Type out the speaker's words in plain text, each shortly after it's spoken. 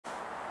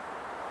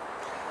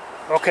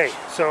Okay,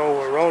 so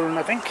we're rolling,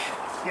 I think.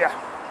 Yeah.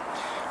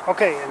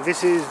 Okay, and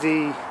this is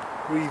the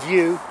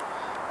review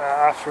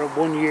after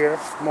 1 year,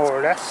 more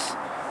or less,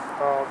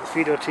 of the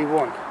Fiido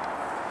T1.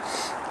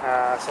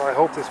 So I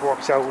hope this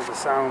works out with the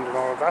sound and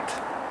all of that.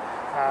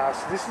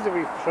 So this is the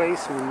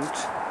replacement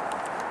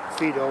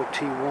Fiido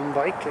T1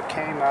 bike. It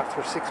came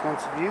after 6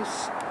 months of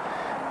use.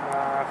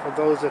 For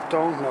those that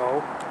don't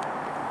know,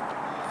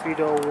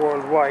 Fiido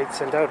Worldwide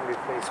sent out a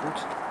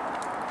replacement.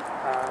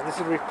 This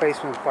is a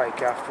replacement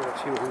bike after a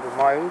few hundred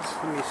miles.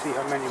 Let me see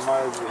how many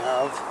miles we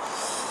have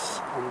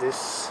on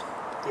this.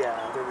 Yeah,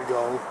 there we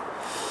go.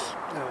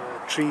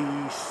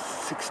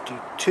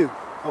 362.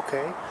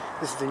 Okay,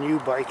 this is the new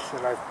bike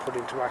that I've put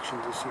into action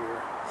this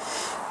year.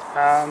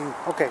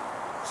 Okay,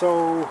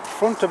 so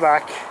front to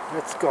back,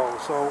 let's go.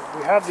 So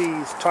we have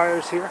these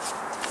tires here,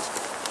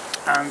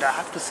 and I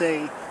have to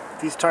say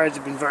these tires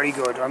have been very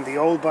good. On the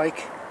old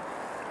bike,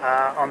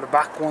 on the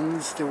back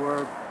ones, they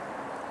were,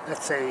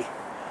 let's say,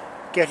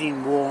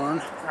 getting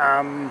worn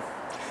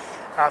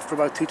after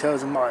about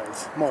 2,000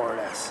 miles, more or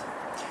less.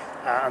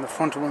 And the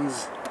front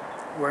ones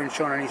weren't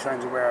showing any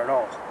signs of wear at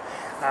all.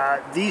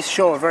 These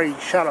show a very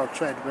shallow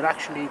tread, but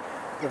actually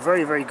they're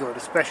very, very good,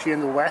 especially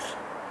in the wet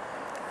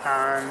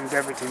and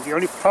everything. The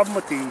only problem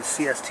with these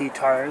CST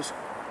tires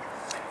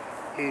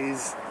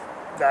is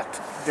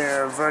that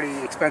they're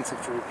very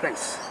expensive to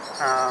replace.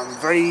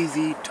 Very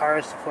easy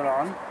tires to put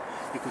on.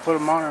 You can put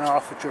them on and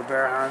off with your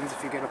bare hands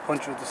if you get a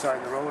puncture at the side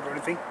of the road or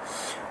anything.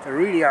 They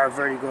really are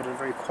very good and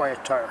very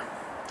quiet tire,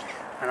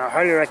 and I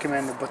highly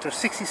recommend them, but they're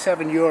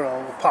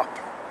 €67 a pop,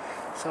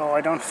 so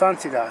I don't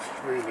fancy that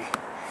really.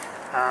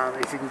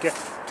 If you can get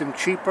them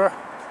cheaper,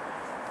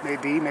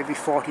 maybe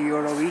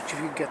 €40 each, if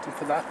you can get them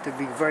for that, they'd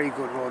be very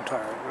good road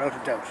tire, without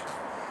a doubt.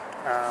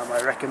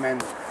 I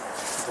recommend them.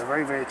 They're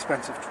very, very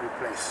expensive to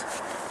replace,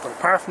 but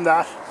apart from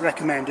that,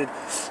 recommended.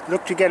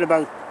 Look to get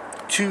about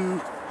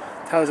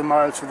 2,000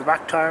 miles for the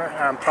back tire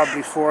and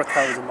probably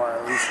 4,000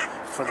 miles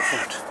for the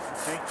front,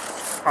 okay,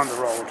 on the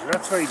road.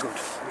 That's very good,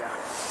 yeah.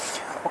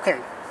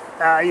 Okay,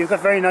 you've got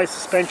very nice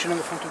suspension on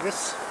the front of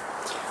this.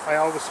 I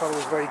always thought it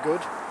was very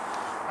good,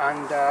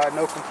 and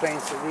no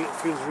complaints. It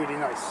feels really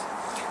nice.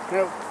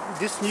 Now,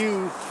 this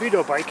new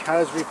Fiido bike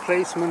has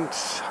replacement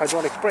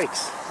hydraulic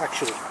brakes,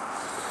 actually,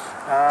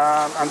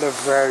 and they're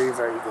very,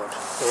 very good.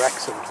 They're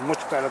excellent,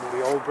 much better than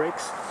the old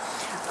brakes.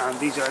 And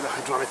these are the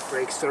hydraulic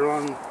brakes. They're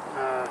on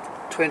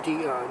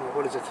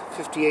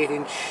 58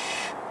 inch,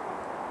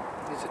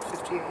 is it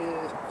 50,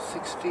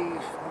 60,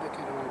 I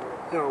can't remember,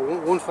 no,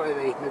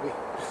 158 maybe,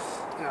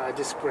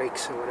 disc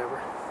brakes or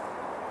whatever.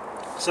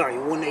 Sorry,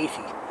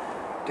 180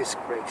 disc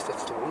brakes,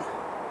 that's the one.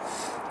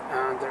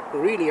 And they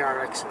really are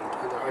excellent,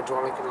 and they're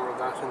hydraulic and all of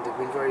that, and they've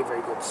been very,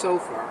 very good so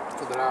far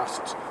for the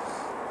last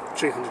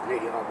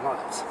 380 odd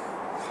miles.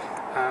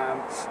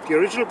 The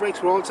original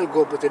brakes were also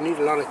good, but they need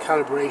a lot of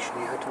calibration.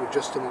 You had to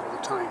adjust them all the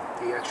time,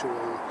 the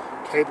actual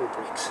cable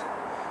brakes,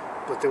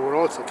 but they were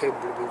also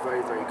capable of being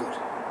very, very good.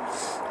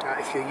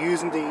 If you're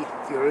using the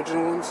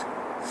original ones,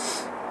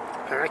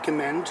 I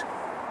recommend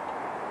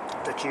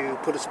that you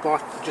put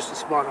just a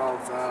spot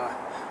of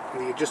on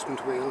the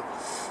adjustment wheel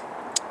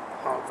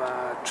of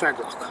tread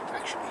lock,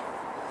 actually,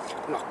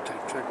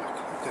 Loctite tread lock.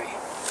 Okay,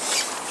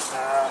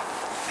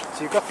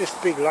 so you've got this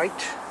big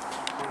light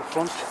on the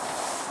front.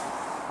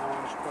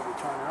 I should probably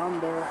turn it on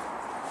there,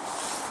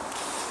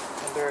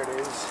 and there it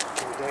is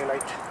in the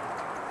daylight.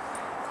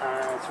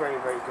 It's very,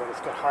 very good.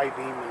 It's got high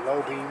beam and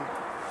low beam.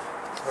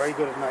 It's very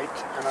good at night,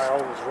 and I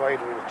always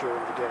ride with it during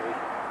the day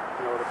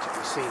in order to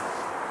be seen.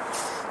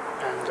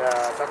 And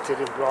that's it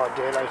in broad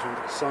daylight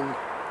under the sun,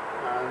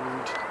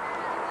 and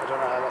I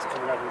don't know how that's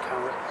coming out in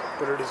camera,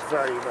 but it is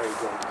very, very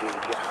good indeed.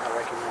 Yeah, I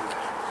recommend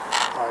it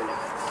highly.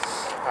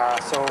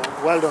 So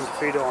well done to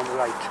Fiido on the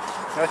light.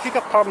 Now, if you've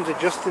got problems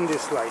adjusting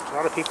this light, a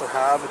lot of people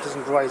have, it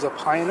doesn't rise up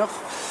high enough.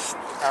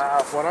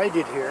 What I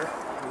did here,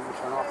 let me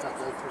turn off that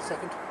light for a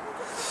second.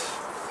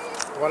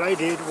 What I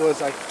did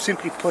was I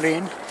simply put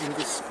in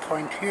this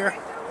point here.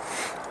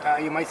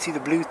 You might see the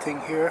blue thing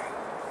here,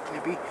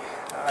 maybe.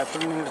 I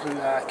put in a little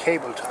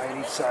cable tie on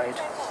each side,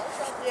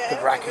 the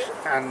bracket,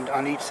 and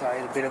on each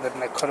side a bit of it,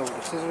 and I cut over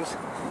the scissors.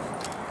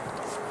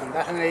 And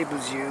that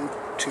enables you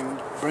to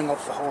bring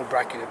up the whole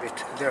bracket a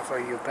bit. Therefore,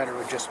 you have better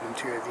adjustment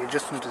here. The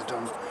adjustment is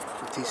done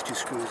with these two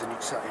screws on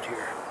each side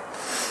here.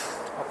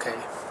 Okay,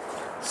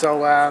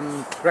 so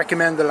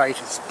recommend the light.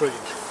 It's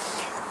brilliant.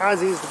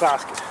 As is the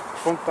basket. The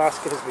front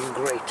basket has been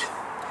great.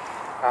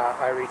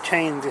 I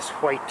retained this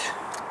white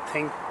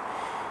thing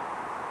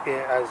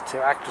as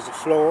to act as a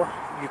floor.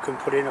 You can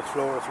put in a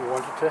floor if you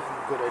wanted to.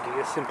 Good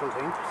idea, simple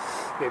thing.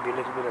 Maybe a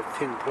little bit of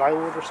thin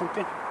plywood or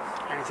something,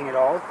 anything at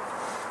all,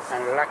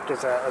 and it'll act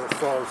as a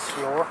false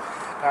floor.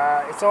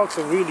 It's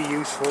also really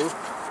useful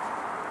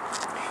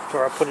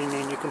for putting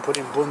in. You can put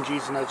in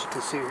bungees, and as you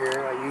can see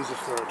here, I use it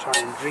for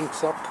tying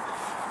drinks up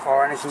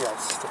or anything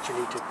else that you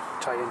need to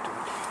tie into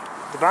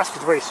it. The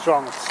basket's very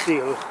strong, it's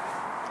steel,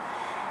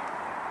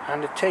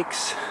 and it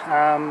takes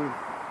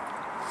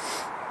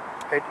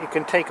it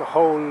can take a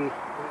whole,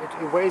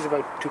 it weighs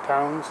about 2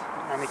 pounds,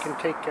 and it can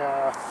take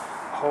a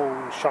whole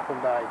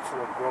shopping bag full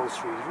of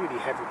groceries, really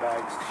heavy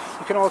bags.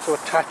 You can also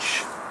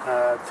attach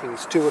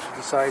things to it to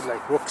the side,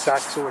 like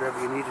rucksacks or whatever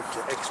you needed to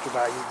extra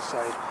bag either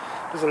side.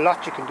 There's a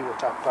lot you can do with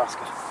that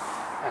basket,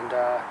 and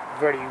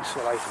very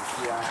useful item.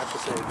 Yeah, I have to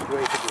say,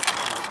 great addition.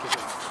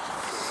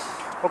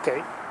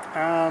 Okay,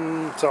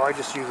 so I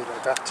just use it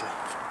like that to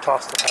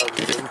toss the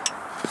houses in,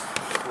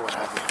 or what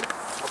have you.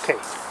 Okay,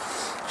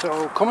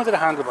 so coming to the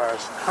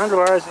handlebars.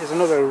 Handlebars is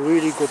another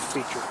really good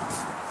feature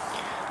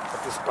of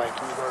this bike.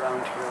 Let me go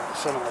around here, the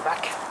sun on the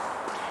back,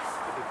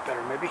 a bit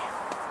better maybe.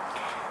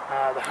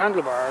 The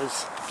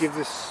handlebars give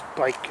this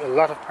bike a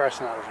lot of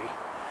personality.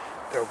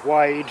 They're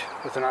wide,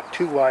 but they're not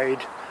too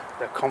wide.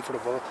 They're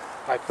comfortable.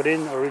 I put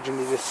in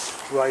originally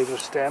this riser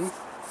stem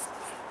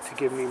to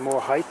give me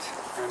more height,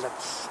 and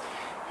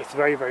it's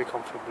very, very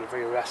comfortable,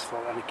 very restful,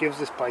 and it gives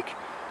this bike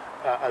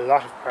a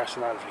lot of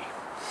personality.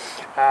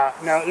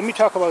 Now let me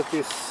talk about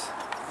this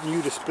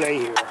new display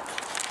here.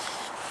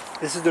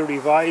 This is the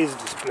revised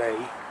display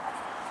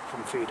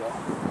from Fiido,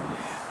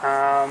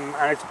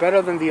 and it's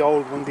better than the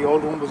old one. The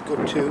old one was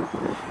good too,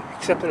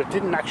 except that it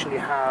didn't actually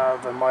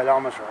have a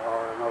mileometer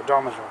or an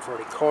odometer for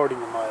recording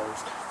the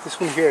miles. This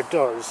one here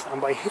does,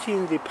 and by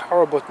hitting the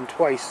power button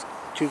twice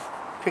too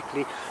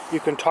quickly, you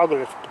can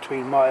toggle it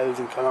between miles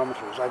and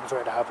kilometers. I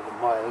prefer to have it in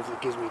miles. It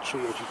gives me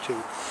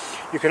 382.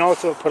 You can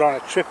also put on a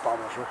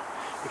tripometer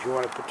if you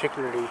want to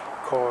particularly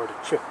record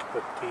a trip,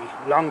 but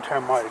the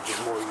long-term mileage is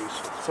more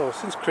useful. So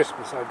since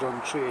Christmas I've done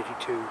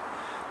 382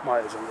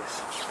 miles on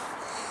this.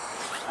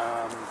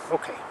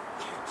 Okay,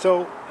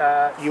 so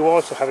you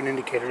also have an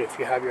indicator if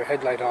you have your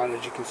headlight on.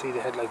 As you can see,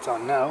 the headlight's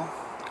on now,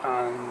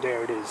 and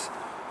there it is.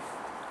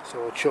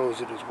 So it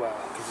shows it as well,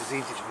 because it's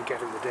easy to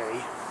forget in the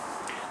day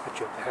that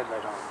you have the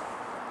headlight on.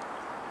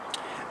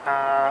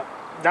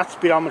 That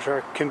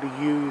speedometer can be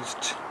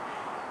used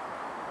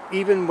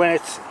even when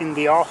it's in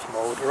the off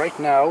mode. Right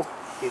now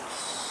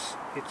it's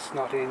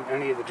not in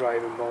any of the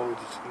driving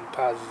modes. It's in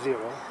PAS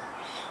 0.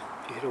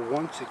 If you hit it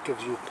once, it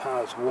gives you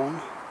PAS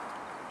 1,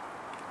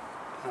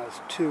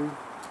 PAS 2,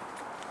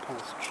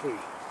 PAS 3.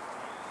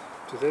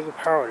 So there's the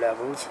power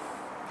levels.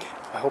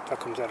 I hope that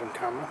comes out on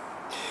camera.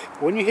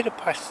 When you hit a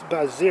PAS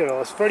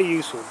 0, it's very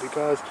useful,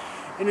 because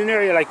in an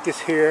area like this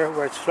here,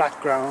 where it's flat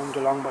ground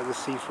along by the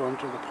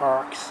seafront or the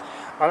parks,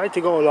 I like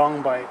to go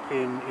along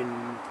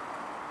in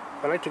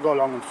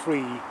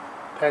free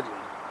pedaling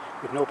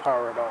with no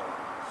power at all,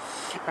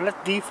 and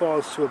that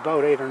defaults to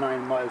about 8 or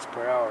 9 miles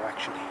per hour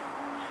actually,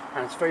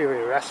 and it's very,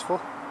 very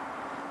restful,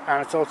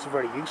 and it's also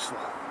very useful.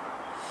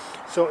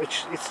 So it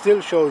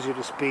still shows you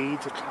the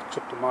speeds, it clocks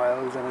up the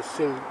miles, and it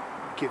still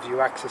gives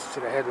you access to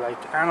the headlight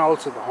and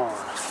also the horn,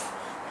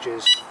 which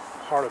is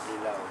horribly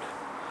loud.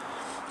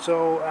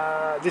 So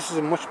this is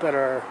a much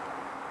better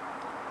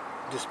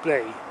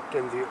display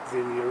than the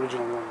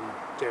original one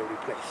they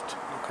replaced.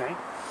 Okay.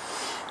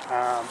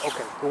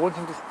 Okay. But one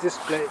thing this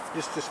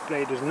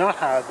display does not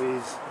have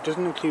is it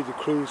doesn't include the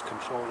cruise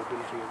control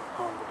ability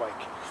on the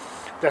bike.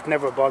 That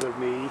never bothered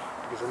me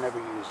because I never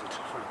used it,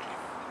 frankly.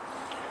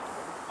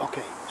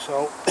 Okay.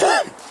 So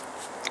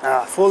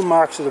full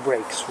marks of the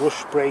brakes,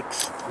 Rush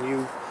brakes,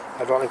 new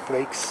hydraulic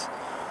brakes.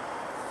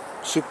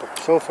 Super.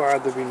 So far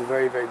they've been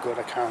very, very good.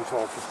 I can't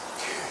fault them.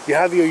 You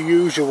have your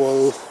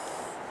usual,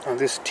 on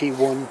this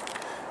T1,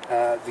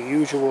 the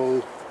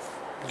usual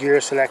gear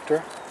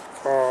selector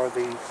for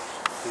the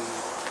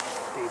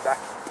back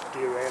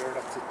derailleur.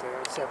 That's it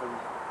there, 7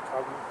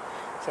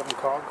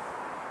 cog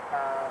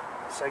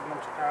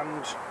segment,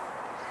 and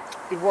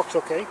it works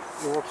okay.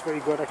 It works very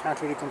good. I can't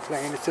really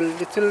complain. It's a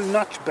little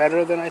notch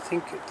better than I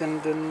think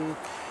than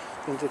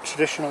the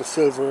traditional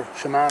silver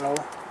Shimano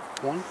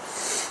one.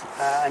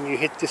 And you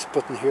hit this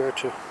button here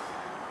to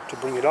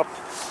bring it up,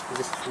 and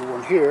this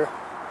one here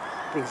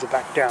brings it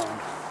back down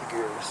the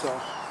gear. So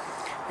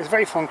it's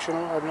very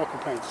functional. I have no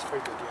complaints. It's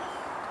very good.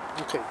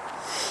 Yeah. Okay.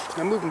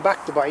 Now moving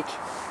back the bike.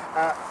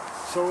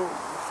 So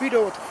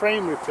Fiido with the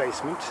frame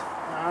replacement.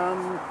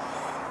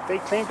 They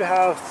claim to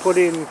have put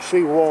in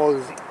 3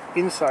 walls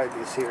inside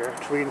this here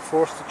to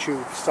reinforce the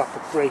tube to stop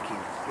it breaking.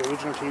 The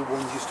original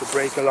T1s used to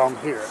break along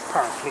here,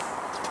 apparently.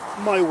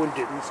 My one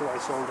didn't, so I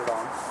sold it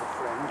on to a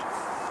friend.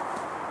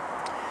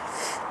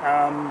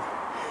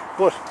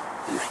 But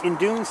in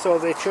doing so,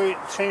 they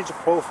changed the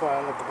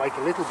profile of the bike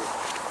a little bit.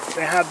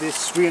 They have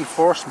this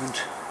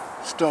reinforcement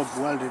stub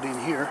welded in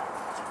here,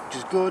 which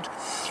is good,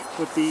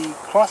 but the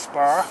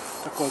crossbar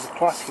that goes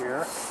across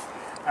here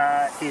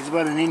is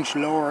about 1 inch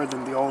lower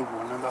than the old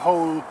one, and the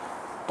whole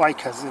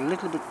bike has a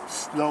little bit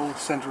low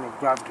centre of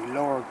gravity,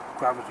 lower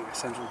gravity, or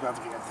centre of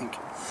gravity, I think.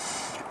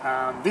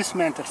 This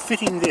meant that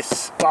fitting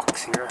this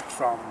box here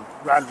from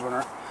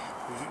Radrunner,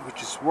 which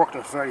has worked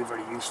out very,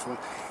 very useful,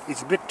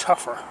 is a bit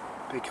tougher,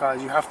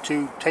 because you have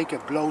to take a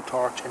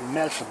blowtorch and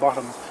melt the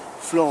bottom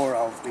floor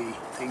of the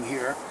thing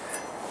here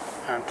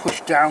and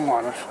push down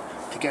on it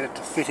to get it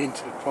to fit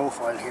into the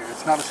profile here.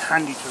 It's not as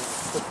handy to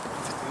fit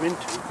them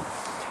into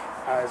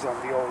as on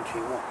the old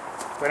T1.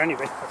 But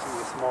anyway, that's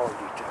only a small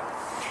detail.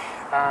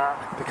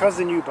 Because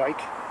the new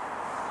bike,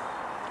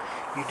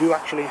 you do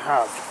actually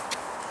have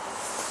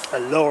a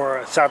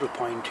lower saddle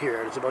point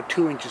here. It's about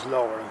 2 inches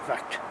lower, in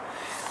fact.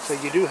 So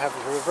you do have,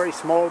 for a very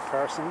small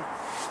person,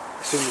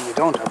 assuming you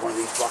don't have one of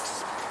these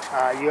boxes,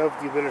 you have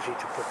the ability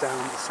to put down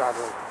the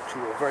saddle to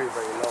a very,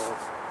 very low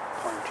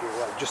point here,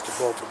 well, just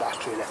above the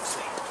battery, let's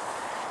say.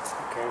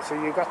 Okay, so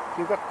you've got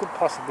good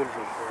possibility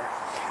here.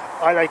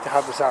 I like to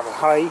have the saddle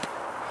high,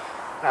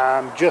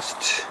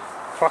 just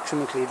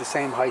approximately the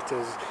same height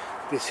as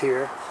this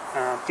here.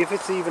 If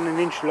it's even an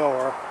inch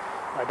lower,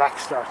 my back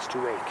starts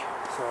to ache.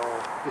 So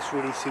this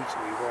really suits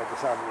me where the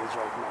saddle is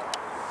right now.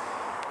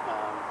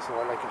 So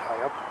I like it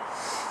high up.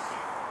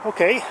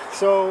 Okay,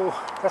 so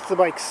that's the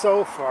bike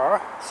so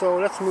far. So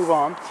let's move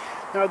on.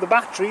 Now the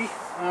battery,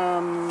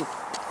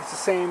 it's the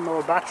same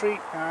old battery,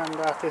 and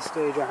at this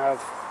stage I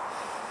have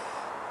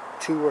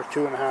 2,000 or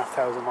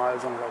 2,500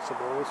 miles on it, I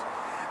suppose.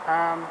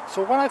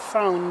 So what I've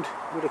found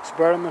with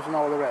experiment and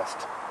all the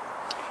rest,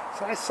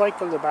 so I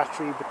cycle the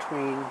battery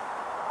between,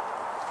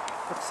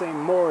 let's say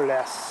more or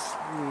less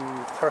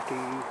 30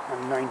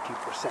 and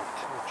 90%.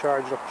 I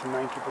charge it up to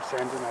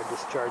 90% and I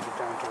discharge it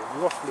down to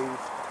roughly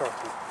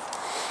 30.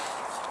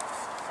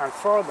 And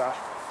for that,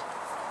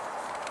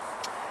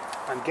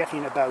 I'm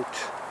getting about,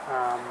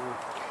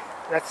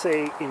 let's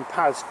say in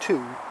PAS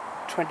 2,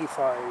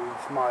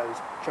 25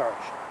 miles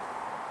charge,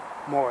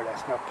 more or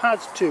less. Now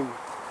PAS 2,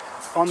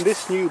 on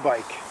this new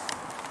bike,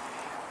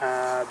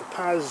 the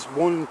PAS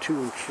 1, 2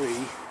 and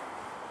 3,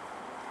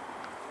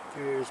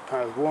 here's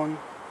PAS 1.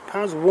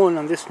 PAS 1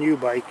 on this new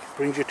bike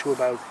brings you to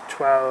about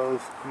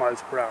 12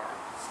 miles per hour.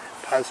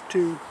 PAS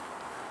 2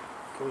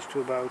 goes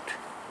to about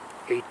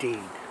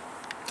 18.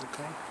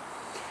 Okay?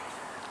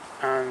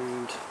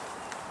 And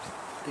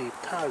the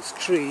PAS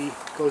 3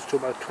 goes to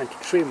about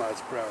 23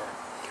 miles per hour,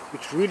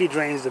 which really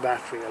drains the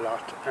battery a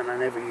lot, and I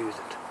never use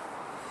it.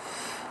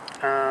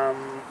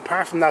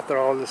 Apart from that, they're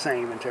all the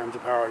same in terms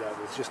of power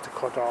levels, just the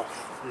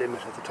cut-off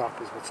limit at the top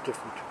is what's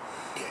different.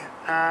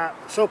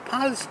 So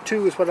PAS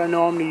 2 is what I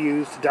normally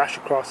use to dash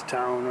across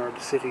town or the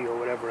city or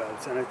whatever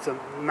else, and it's a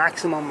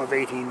maximum of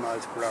 18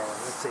 miles per hour,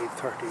 let's say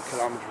 30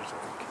 kilometers I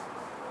think.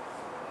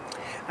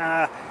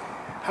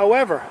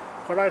 However,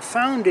 what I've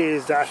found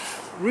is that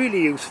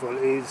really useful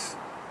is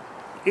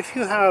if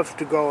you have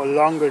to go a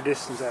longer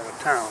distance out of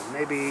town,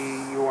 maybe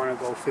you want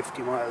to go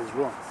 50 miles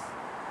run,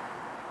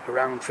 a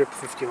round trip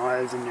 50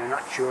 miles, and you're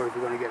not sure if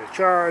you're going to get a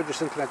charge or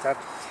something like that.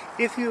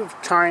 If you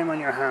have time on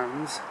your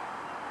hands,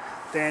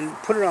 then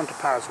put it onto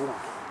PAS 1.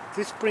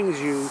 This brings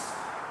you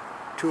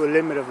to a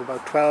limit of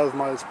about 12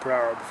 miles per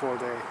hour before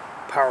the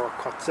power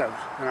cuts out,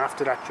 and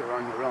after that you're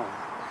on your own.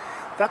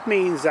 That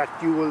means that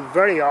you will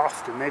very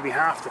often, maybe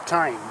half the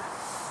time,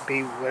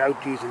 be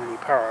without using any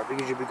power,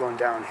 because you'll be going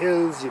down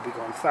hills, you'll be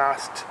going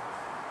fast,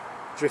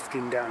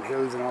 drifting down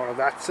hills and all of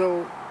that.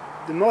 So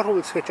the motor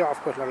will switch off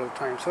quite a lot of the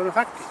time. So in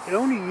fact, it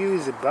only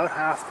uses about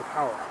half the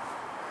power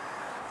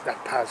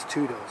that PAS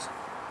 2 does.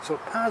 So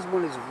PAS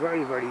 1 is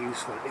very, very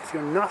useful if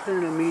you're not in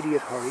an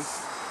immediate hurry,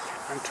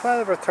 and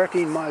 12 or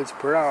 13 miles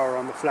per hour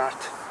on the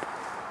flat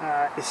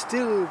is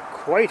still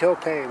quite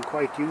okay and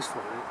quite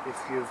useful if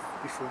you're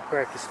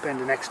prepared to spend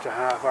an extra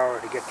half hour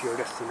to get to your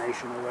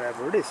destination or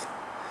whatever it is.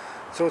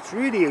 So it's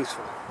really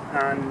useful,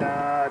 and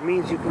it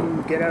means you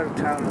can get out of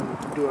town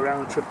and do a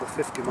round trip of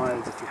 50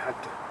 miles if you had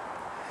to.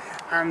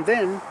 And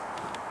then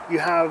you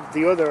have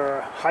the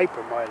other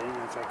hyper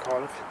miling, as I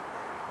call it,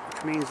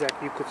 which means that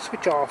you could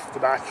switch off the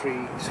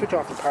battery, switch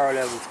off the power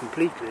levels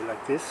completely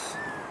like this.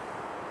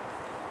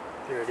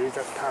 There it is,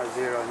 that's PAS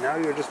 0. Now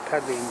you're just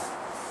pedaling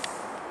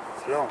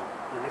alone.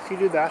 And if you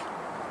do that,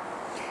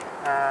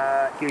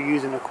 you're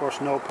using, of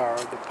course, no power.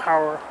 The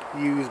power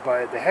used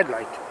by the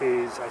headlight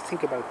is, I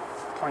think, about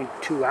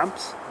 0.2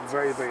 amps.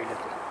 Very, very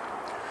little.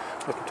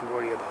 Nothing to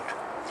worry about.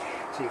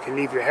 So you can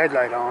leave your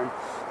headlight on.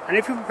 And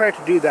if you're prepared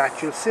to do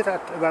that, you'll sit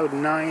at about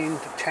 9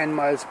 to 10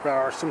 miles per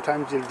hour.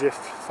 Sometimes you'll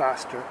drift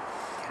faster.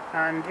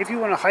 And if you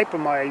want a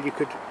hypermile, you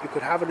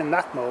could have it in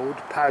that mode,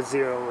 PAS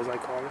 0 as I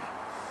call it,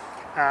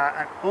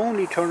 and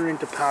only turn it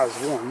into PAS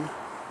 1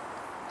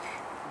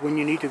 when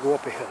you need to go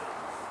up a hill,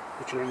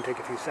 which will only take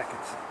a few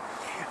seconds.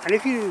 And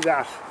if you do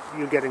that,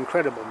 you'll get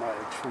incredible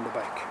mileage from the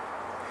bike.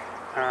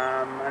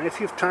 And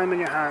if you have time in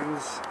your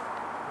hands,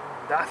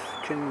 that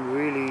can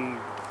really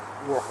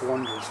work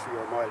wonders for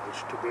your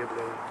mileage, to be able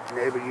to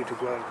enable you to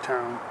go out of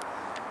town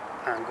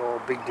and go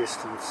a big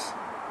distance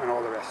and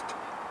all the rest.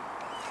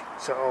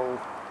 So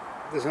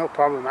there's no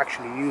problem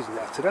actually using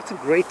that. So that's a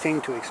great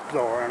thing to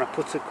explore, and it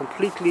puts a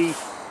completely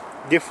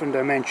different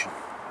dimension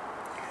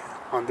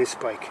on this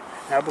bike.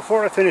 Now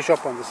before I finish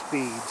up on the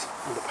speeds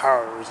and the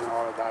powers and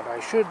all of that, I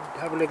should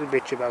have a little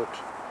bitch about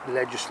the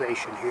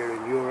legislation here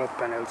in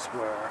Europe and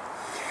elsewhere.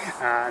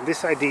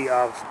 This idea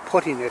of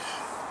putting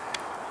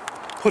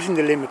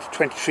the limit to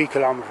 23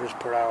 kilometers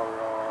per hour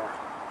or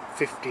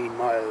 15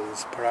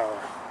 miles per hour.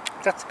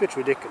 That's a bit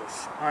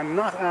ridiculous. I'm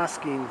not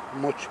asking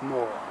much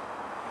more.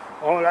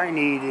 All I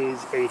need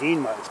is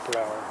 18 miles per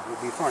hour,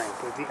 will be fine,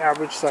 but the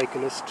average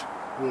cyclist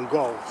will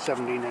go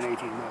 17 and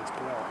 18 miles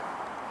per hour.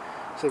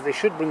 So they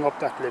should bring up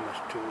that limit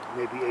to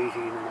maybe 18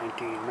 or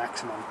 19,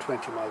 maximum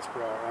 20 miles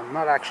per hour. I'm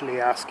not actually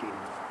asking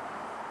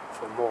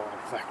for more,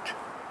 in fact.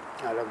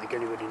 I don't think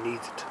anybody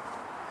needs it.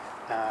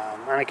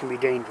 And it can be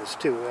dangerous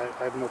too.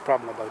 I have no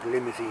problem about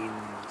limiting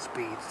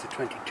speeds to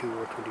 22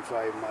 or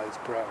 25 miles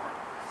per hour.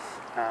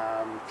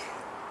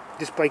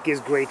 This bike is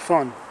great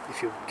fun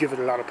if you give it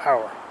a lot of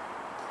power,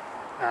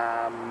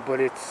 but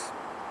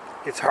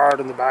it's hard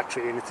on the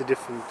battery, and it's a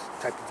different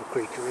type of a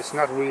creature. It's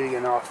not really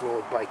an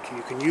off-road bike.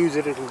 You can use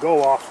it, it'll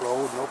go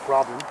off-road, no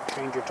problem.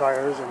 Change your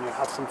tyres and you'll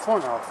have some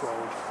fun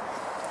off-road.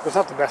 But it's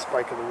not the best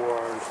bike in the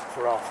world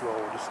for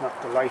off-road. It's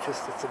not the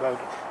lightest. It's about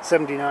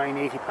 79,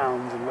 80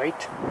 pounds in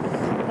weight,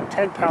 and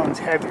 10 pounds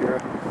heavier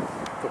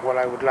than what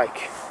I would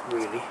like,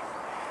 really.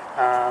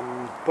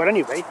 But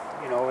anyway,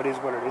 you know, it is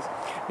what it is.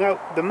 Now,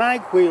 the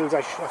mag wheels,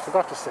 I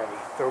forgot to say,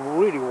 they're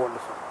really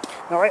wonderful.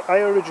 Now, I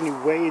originally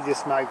weighed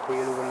this mag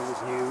wheel when it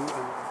was new,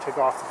 and took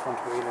off the front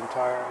wheel and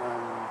tyre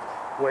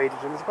and weighed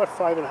it, and it's about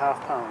 5.5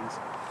 pounds.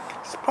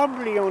 It's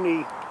probably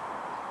only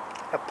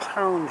a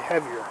pound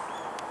heavier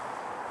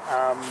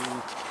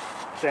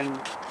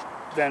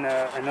than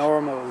a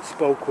normal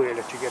spoke wheel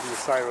that you get in the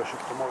Cyrus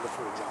motor,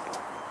 for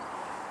example.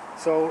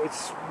 So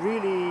it's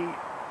really,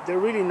 they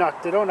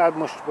don't add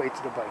much weight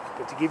to the bike,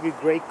 but to give you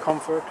great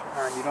comfort,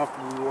 and you don't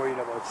have to be worried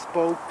about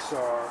spokes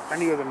or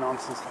any other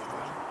nonsense like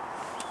that.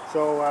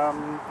 So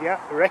yeah,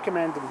 I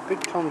recommend them.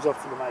 Big thumbs up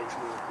for the mag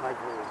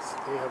wheels.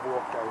 They have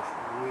worked out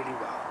really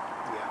well.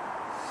 Yeah.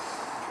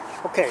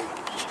 Okay,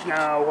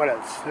 now what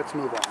else? Let's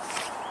move on.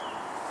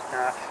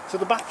 So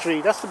the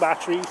battery, that's the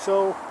battery.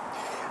 So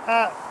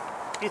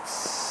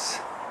it's,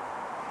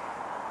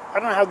 I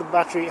don't know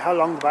how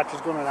long the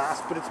battery's going to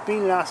last, but it's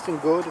been lasting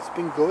good. It's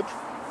been good,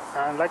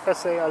 and like I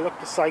say, I look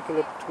to cycle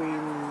it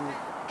between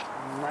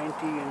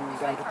 90 and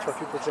down to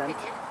 30%,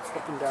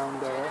 up and down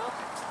there.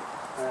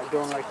 I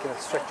don't like to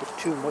stretch it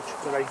too much,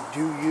 but I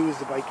do use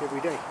the bike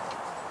every day,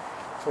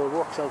 so it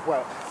works out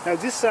well. Now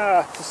this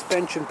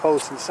suspension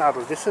post and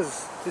saddle, this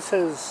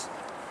has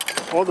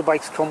all the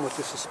bikes come with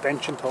the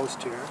suspension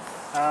post here.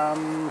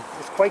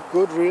 It's quite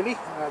good, really.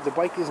 The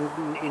bike isn't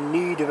in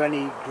need of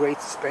any great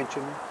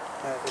suspension.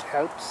 It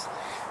helps,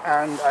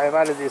 and I have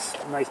added this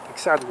nice big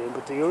saddle in,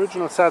 but the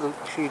original saddle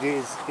actually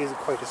is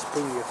quite a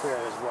springy affair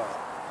as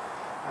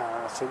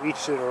well. So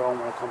each to their own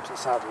when it comes to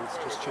saddles.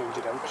 Just change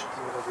it out,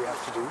 whatever you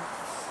have to do.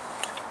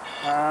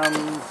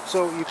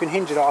 So you can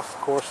hinge it off,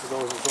 of course, for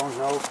those who don't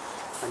know,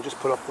 and just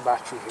put up the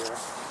battery here.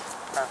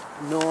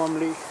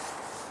 Normally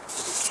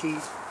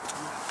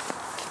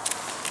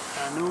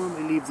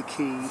leave the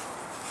key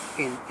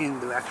in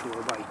the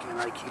actual bike,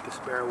 and I keep a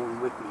spare one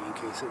with me in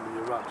case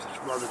somebody robs it,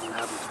 rather than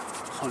having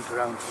to hunt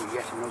around for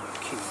yet another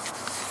key.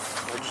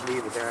 So I just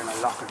leave it there and I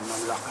lock it and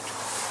unlock it.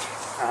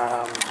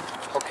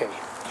 Okay,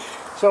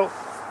 so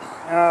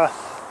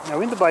now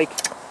in the bike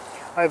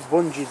I've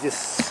bungeed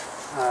this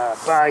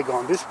bag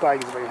on. This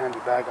bag is a very handy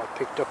bag. I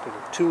picked up in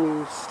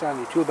a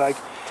Stanley tool bag,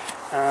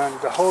 and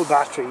the whole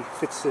battery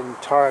fits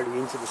entirely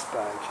into this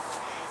bag,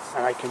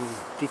 and I can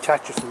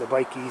detach it from the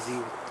bike easy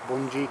with the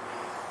bungee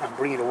and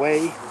bring it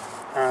away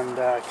and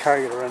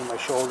carry it around my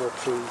shoulder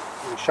through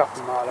a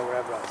shopping mall or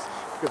wherever else,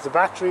 because the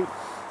battery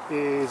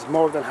is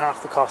more than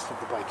half the cost of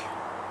the bike.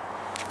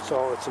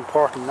 So it's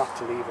important not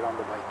to leave it on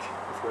the bike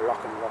if you're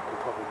locking it up in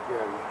a public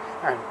area.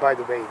 And by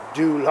the way,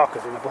 do lock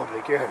it in a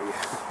public area.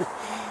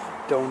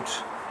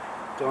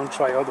 Don't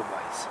try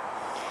otherwise.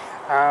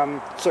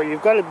 So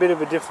you've got a bit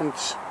of a different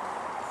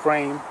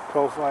frame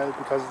profile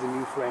because of the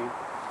new frame.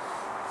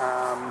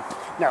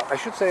 Now I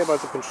should say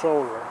about the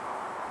controller,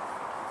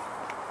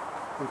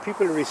 when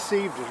people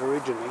received it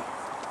originally,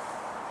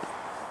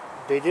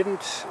 they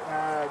didn't.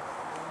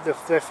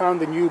 They found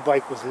the new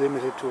bike was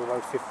limited to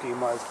about 15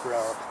 miles per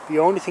hour. The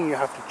only thing you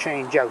have to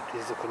change out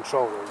is the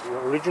controller. The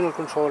original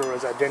controller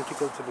is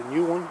identical to the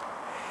new one,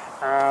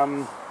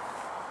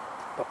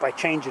 but by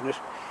changing it,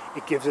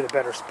 it gives it a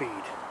better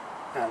speed,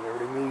 and it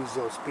removes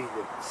those speed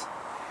limits.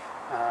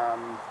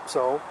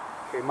 So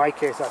in my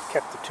case, I've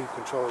kept the two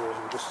controllers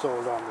and just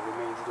sold on the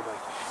remains of the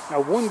bike.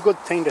 Now, one good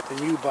thing that the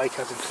new bike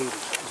has included,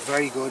 is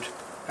very good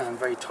and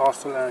very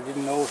thoughtful, and I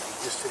didn't know it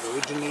existed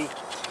originally,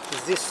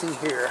 is this thing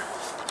here.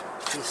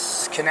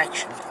 This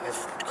connection,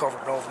 I've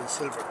covered it over in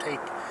silver tape.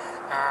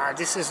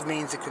 This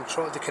means the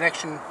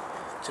connection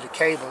to the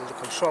cable, the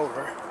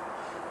controller.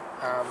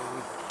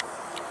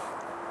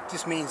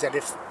 This means that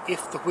if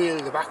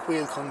the back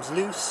wheel comes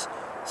loose,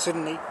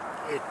 suddenly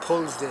it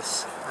pulls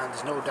this and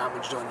there's no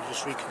damage done. You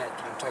just reconnect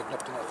it and tighten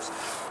up the nuts.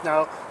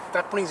 Now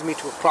that brings me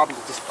to a problem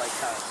that this bike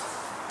has,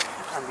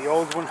 and the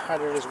old one had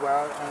it as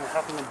well, and it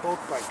happened on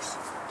both bikes.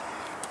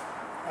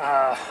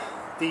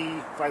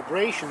 The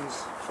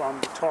vibrations from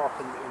the torque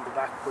in the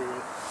back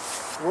wheel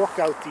work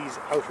out these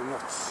outer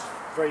nuts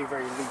very,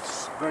 very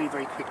loose, very,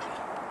 very quickly.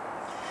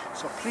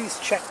 So please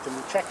check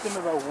them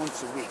about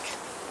once a week.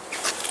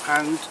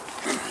 And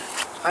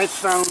I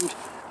found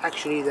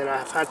actually that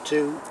I've had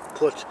to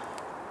put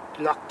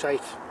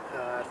Loctite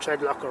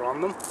tread locker on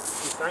them,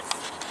 in fact.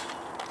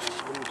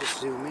 Let me just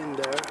zoom in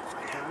there if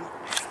I can,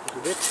 a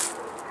little bit.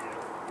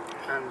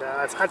 And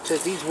I've had to,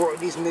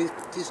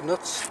 these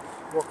nuts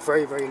work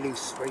very, very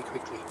loose, very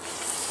quickly.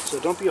 So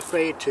don't be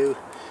afraid to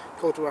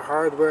go to a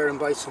hardware and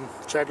buy some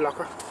thread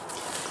locker,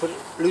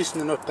 loosen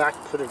the nut back,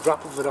 put a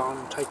drop of it on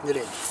and tighten it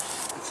in.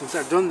 And since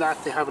I've done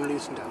that, they haven't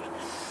loosened out.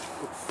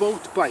 But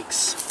both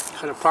bikes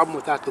had a problem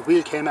with that. The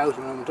wheel came out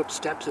and when I went up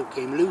steps it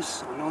came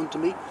loose, unknown to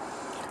me.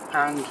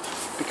 And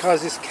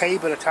because this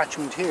cable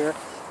attachment here,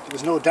 there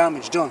was no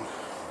damage done.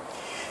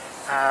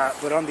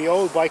 But on the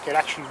old bike it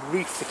actually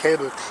reefed the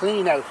cable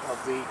clean out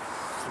of the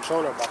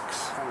controller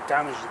box and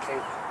damaged the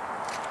cable.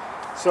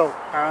 So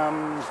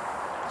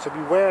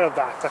beware of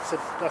that. That's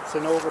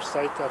an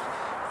oversight that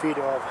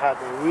Fiido have had.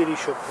 They really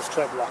should put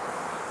thread locker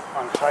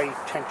on high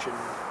tension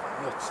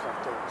nuts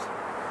like those.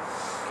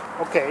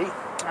 Okay,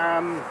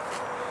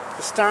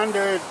 the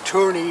standard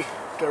tourney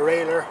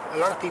derailleur, a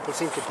lot of people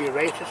seem to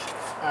berate it.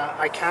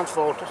 I can't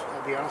fault it,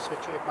 I'll be honest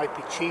with you. It might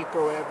be cheap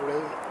or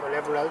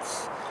whatever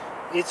else.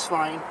 It's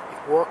fine,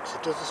 it works,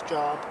 it does its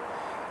job.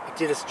 It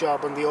did its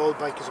job on the old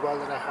bike as well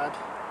that I had.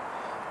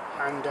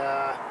 And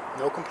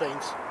no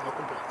complaints, I'll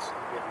be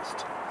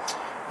honest.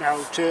 Now,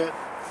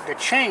 the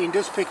chain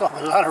does pick up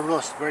a lot of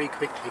rust very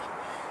quickly.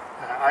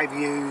 I've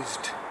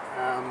used,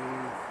 I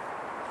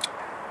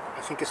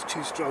think it's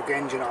 2-stroke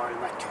engine oil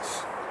in that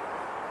case.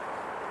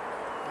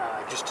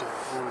 Just to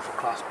run it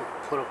across, but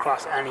put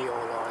across any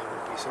old oil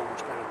would be so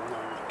much better than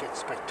none. It gets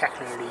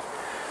spectacularly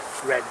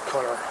red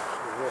colour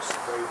and rust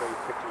very, very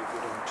quickly if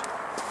you don't.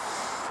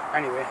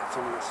 Anyway, it's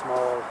only a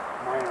small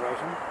minor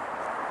item.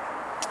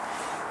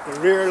 The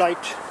rear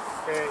light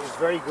is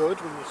very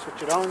good when you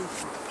switch it on,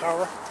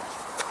 power.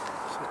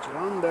 Switch it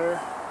on there.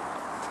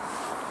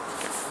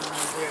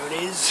 And there it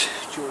is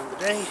during the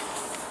day.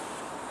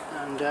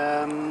 And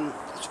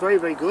it's very,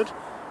 very good.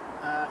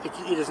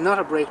 It is not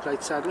a brake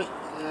light, sadly.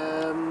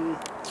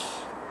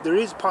 There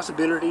is a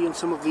possibility in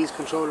some of these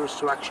controllers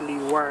to actually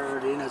wire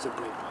it in as a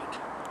brake light.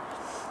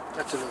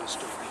 That's another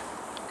story.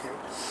 Okay.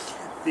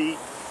 The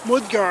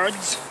mud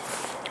guards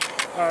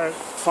are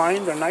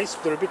fine, they're nice,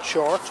 but they're a bit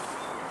short.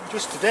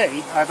 Just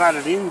today I've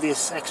added in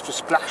this extra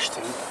splash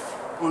thing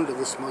under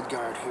this mud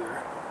guard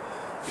here.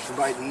 You can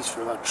buy these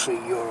for about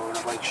 €3 in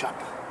a bike shop.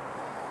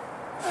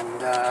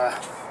 And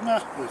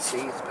we'll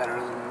see, it's better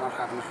than not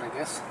having it, I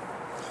guess.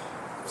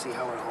 Let's see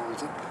how it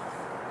holds up.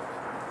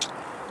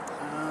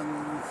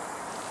 And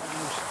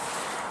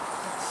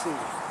let's see.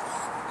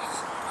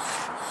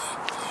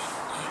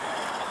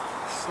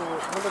 So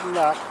other than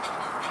that,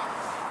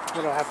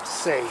 what do I have to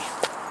say?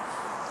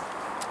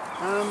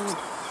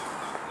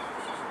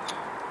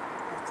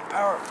 The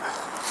power.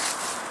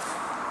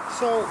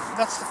 So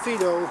that's the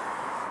Fiido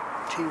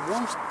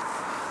T1.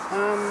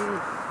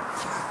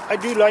 I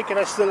do like it.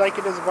 I still like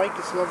it as a bike.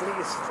 It's lovely.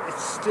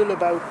 It's still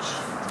about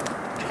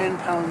 10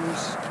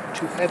 pounds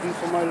too heavy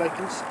for my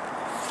likings,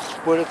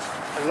 but it's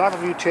a lot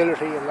of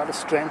utility, a lot of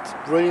strength,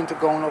 brilliant at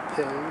going up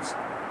hills.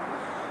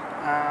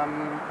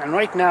 And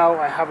right now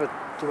I have it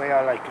the way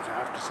I like it. I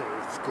have to say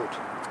it's good.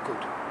 It's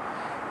good.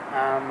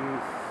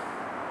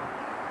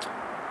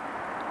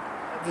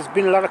 There's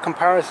been a lot of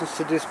comparisons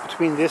to this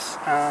between this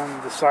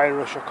and the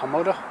Cyrus or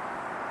Komodo,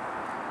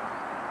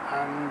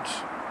 and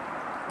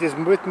there's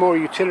a bit more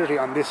utility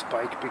on this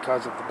bike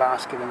because of the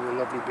basket and the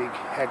lovely big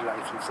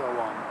headlights and so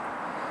on.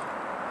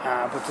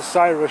 But the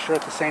Cyrus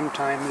at the same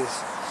time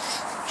is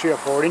 3 or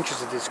 4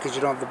 inches of this because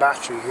you don't have the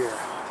battery here.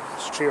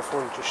 It's 3 or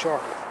 4 inches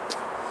shorter.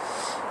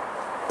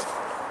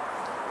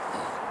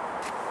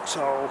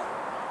 So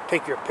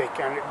take your pick.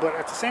 But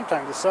at the same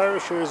time, the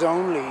Cyrus is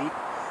only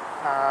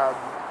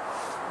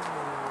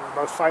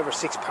about 5 or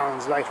 6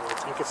 pounds lighter. I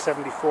think it's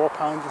 74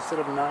 pounds instead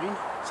of 79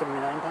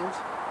 pounds.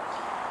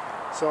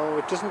 So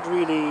it doesn't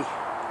really,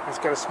 it's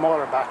got a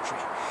smaller battery.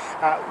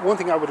 One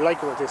thing I would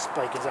like about this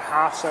bike is a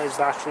half-size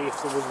battery if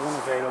there was one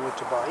available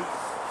to buy,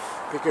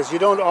 because you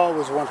don't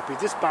always want to be,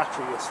 this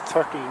battery is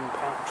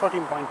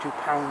 13.2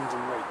 pounds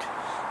in weight.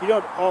 You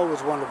don't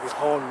always want to be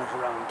hauling it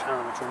around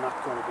town if you're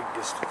not going a big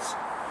distance.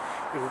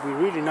 It would be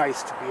really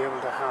nice to be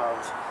able to have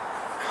a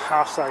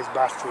half-size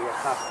battery at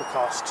half the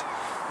cost,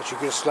 that you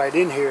could slide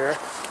in here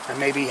and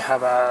maybe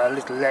have a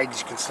little legs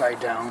you can slide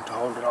down to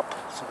hold it up,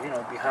 so you know,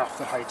 it'd be half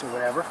the height or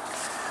whatever.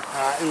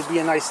 It would be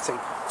a nice thing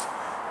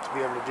to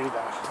be able to do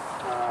that,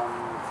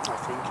 I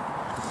think,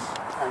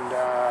 and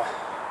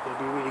it'd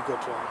be really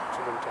good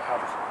for them to have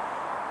it.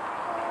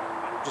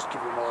 It'll just give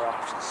you more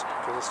options,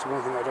 because that's the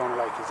one thing I don't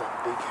like, is that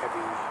big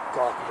heavy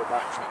gawk of a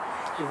battery.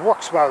 It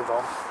works well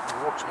though, it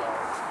works well.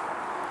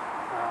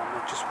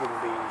 It just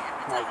wouldn't be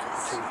my cup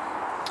of tea.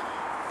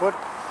 But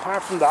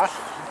apart from that,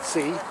 let's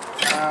see,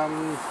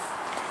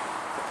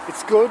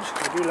 it's good,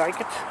 I do like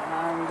it,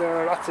 and there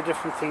are lots of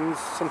different things.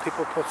 Some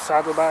people put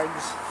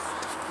saddlebags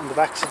on the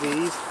backs of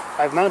these.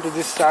 I've mounted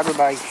this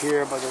saddlebag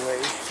here, by the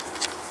way,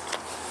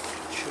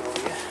 I'll show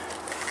you,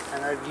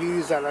 and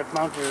I've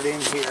mounted it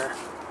in here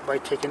by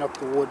taking up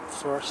the wood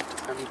first,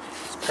 and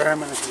it's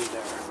permanently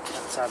there,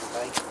 that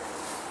saddlebag,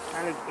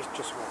 and it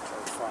just works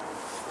out fine.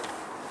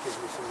 It gives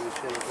me some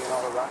utility and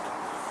all of that.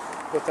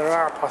 But there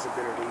are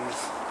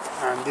possibilities,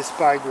 and this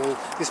bike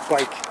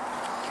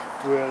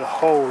will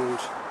hold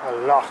a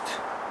lot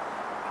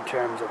in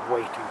terms of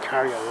weight and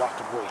carry a lot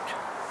of weight.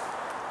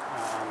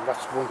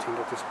 that's one thing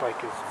that this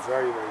bike is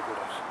very, very good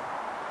at,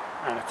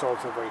 and it's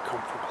also very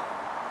comfortable.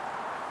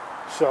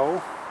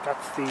 So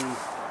that's the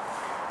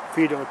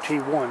Fiido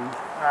T1.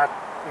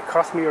 It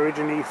cost me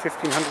originally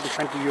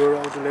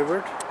 €1,520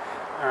 delivered,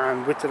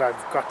 and with it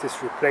I've got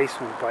this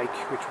replacement bike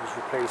which was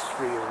replaced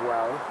free as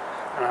well,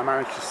 and I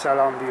managed to sell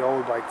on the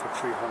old bike for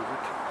 300.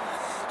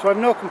 So I have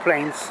no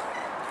complaints,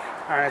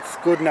 and it's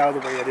good now the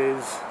way it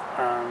is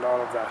and all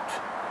of that.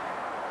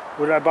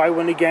 Would I buy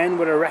one again?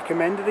 Would I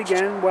recommend it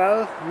again?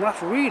 Well,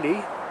 not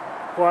really.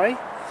 Why?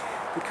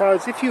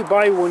 Because if you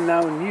buy one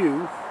now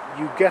new,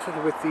 you get it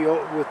with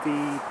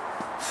the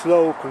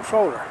slow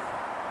controller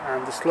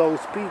and the slow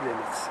speed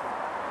limits.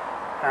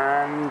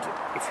 And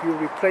if you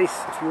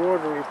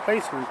order a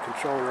replacement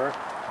controller,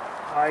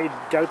 I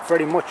doubt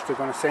very much they're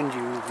going to send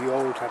you the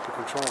old type of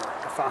controller,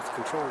 the fast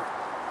controller.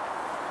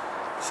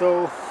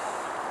 So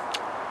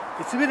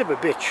it's a bit of a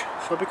bitch.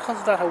 So because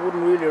of that, I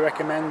wouldn't really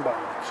recommend buying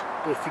it.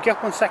 But if you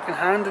get one second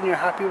hand and you're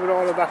happy with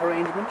all of that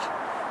arrangement,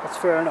 that's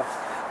fair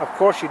enough. Of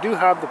course, you do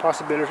have the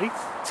possibility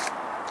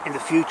in the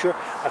future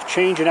of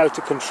changing out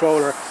the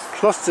controller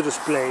plus the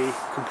display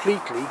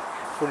completely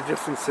for a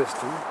different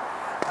system,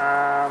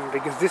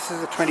 because this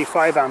is a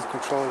 25 amp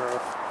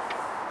controller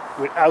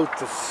without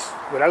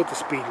the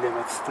speed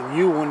limits. The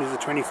new one is a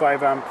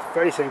 25 amp,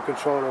 very same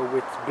controller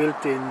with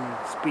built-in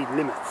speed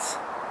limits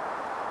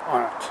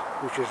on it,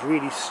 which is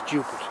really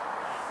stupid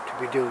to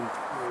be doing,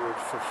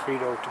 for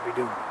Fiido to be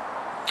doing.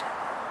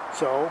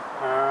 So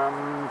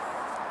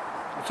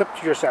it's up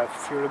to yourself.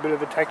 If you're a bit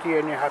of a techie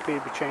and you're happy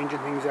to be changing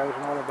things out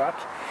and all of that,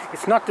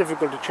 it's not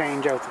difficult to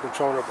change out the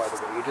controller, by the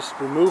way. You just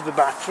remove the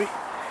battery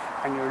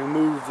and you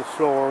remove the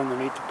floor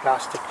underneath, the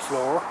plastic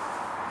floor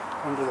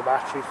under the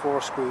battery,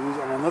 4 screws,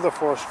 and another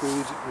 4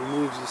 screws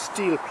removes the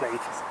steel plate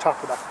at the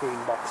top of that green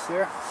box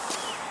there.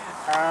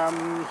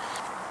 And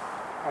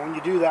when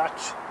you do that,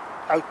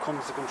 out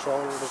comes the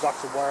controller. There's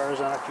lots of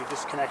wires on it. You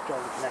disconnect all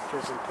the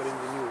connectors and put in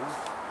the new one,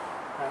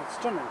 and it's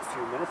done in a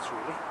few minutes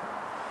really,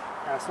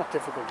 and it's not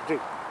difficult to do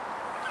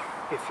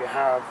if you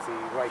have the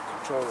right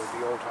controller,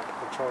 the old type of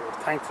controller.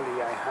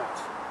 Thankfully I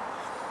have.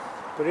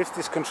 But if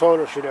this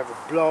controller should ever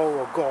blow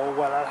or go,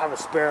 well, I'll have a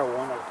spare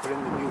one. I'll put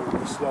in the new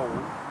one, the slow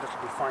one.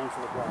 That'll be fine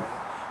for a while.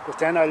 But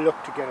then I look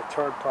to get a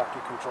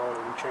third-party controller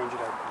and change it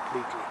out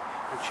completely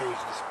and change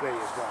the display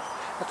as well.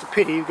 That's a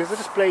pity because the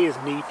display is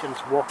neat and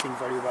it's working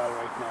very well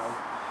right now,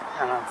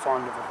 and I'm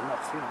fond of it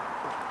enough, you know.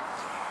 But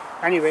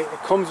anyway,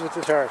 it comes with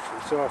the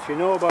territory. So if you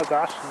know about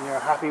that and you're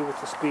happy with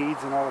the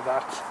speeds and all of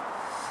that,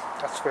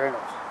 that's fair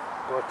enough.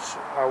 But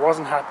I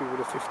wasn't happy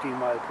with a 15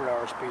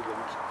 mph speed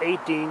limit.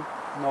 18,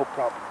 no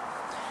problem.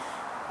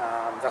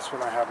 That's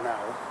what I have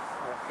now.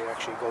 It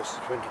actually goes to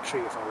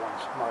 23 if I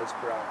want miles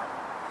per hour.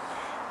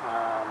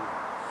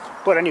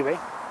 But anyway,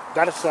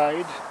 that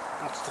aside,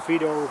 that's the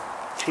Fiido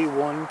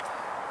T1,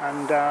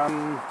 and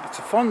it's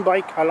a fun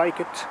bike. I like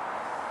it,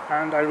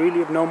 and I really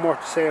have no more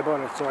to say about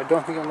it, so I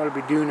don't think I'm going to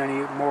be doing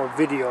any more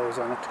videos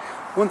on it.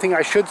 One thing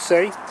I should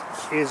say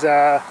is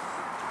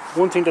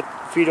one thing that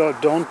Fiido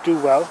don't do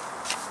well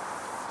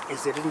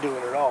is they didn't do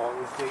it at all.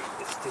 They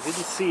didn't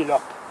seal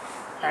up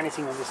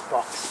anything in this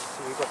box,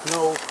 so you've got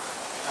no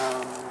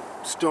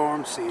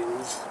storm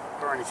seals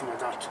or anything like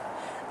that,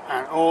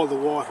 and all the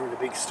water in a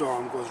big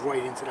storm goes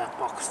right into that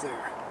box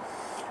there.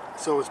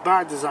 So it's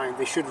bad design.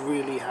 They should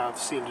really have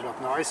sealed it up.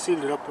 Now I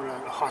sealed it up with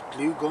a hot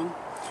glue gun.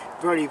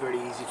 Very, very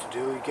easy to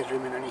do. You get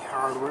them in any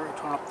hardware,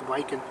 turn up the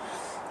bike and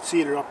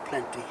seal it up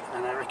plenty,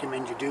 and I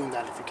recommend you doing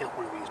that if you get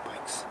one of these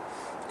bikes,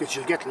 because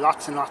you'll get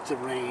lots and lots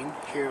of rain.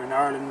 Here in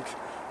Ireland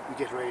we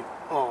get rain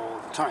all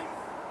the time,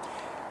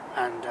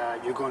 and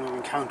you're going to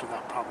encounter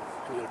that problem.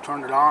 And you'll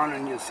turn it on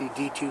and you'll see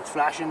D2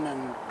 flashing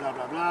and blah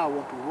blah blah, it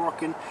won't be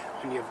working,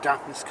 and you have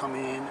dampness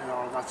coming in and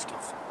all that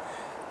stuff.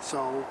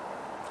 So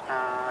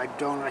I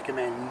don't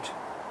recommend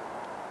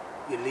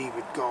you leave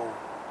it go.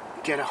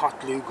 Get a hot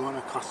glue gun.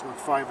 It costs about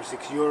 €5 or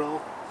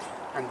 €6,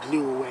 and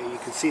glue away. You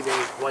can see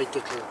there's white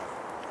little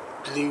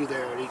glue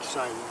there at each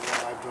side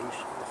where I've done it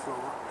on the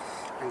floor,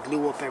 and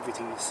glue up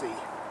everything you see,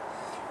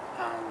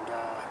 and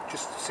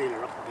just seal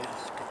it up a bit.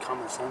 It's good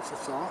common sense,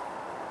 that's all.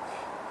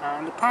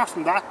 And apart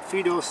from that,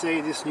 Fiido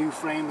say this new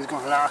frame is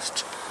going to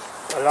last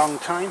a long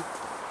time.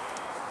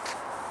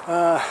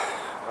 Well,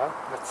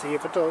 let's see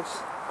if it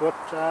does. But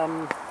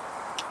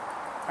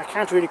I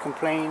can't really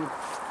complain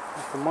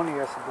with the money,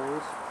 I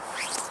suppose.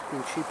 It's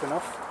been cheap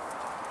enough.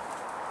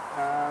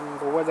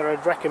 But whether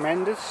I'd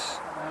recommend it,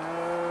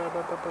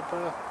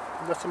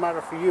 that's a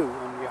matter for you,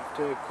 and you have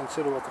to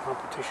consider what the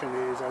competition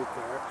is out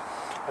there.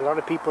 A lot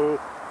of people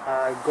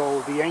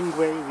go the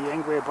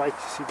Engwe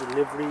bikes. You see the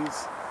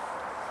liveries,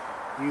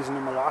 using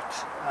them a lot,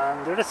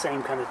 and they're the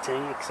same kind of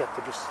thing, except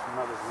they're just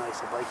not as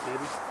nice a bike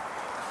maybe,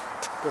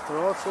 but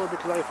they're also a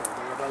bit lighter.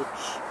 They're about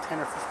 10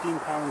 or 15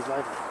 pounds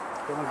lighter.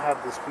 They don't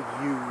have this big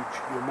huge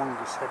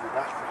humongous heavy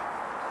battery,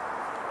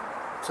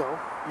 so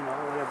you know,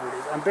 whatever it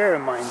is. And bear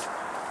in mind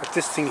that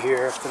this thing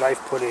here that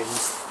I've put in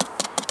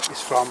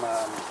is from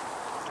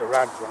the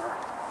Rad Runner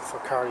for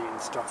carrying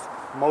stuff.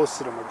 Most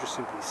of them are just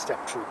simply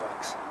step-through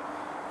bikes.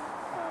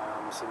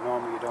 So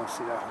normally you don't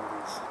see that on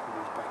these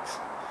bikes.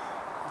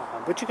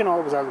 But you can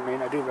always add them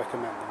in. I do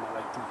recommend them. I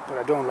like them, but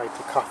I don't like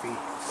the coffee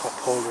cup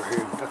holder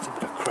here. That's a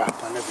bit of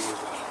crap. I never use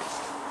that.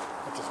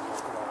 That doesn't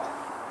work at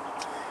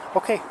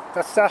all. Okay,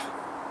 that's that.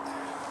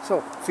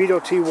 So Fiido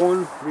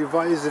T1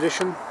 revised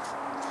edition.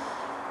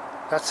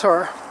 That's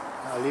her.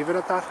 I'll leave it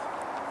at that.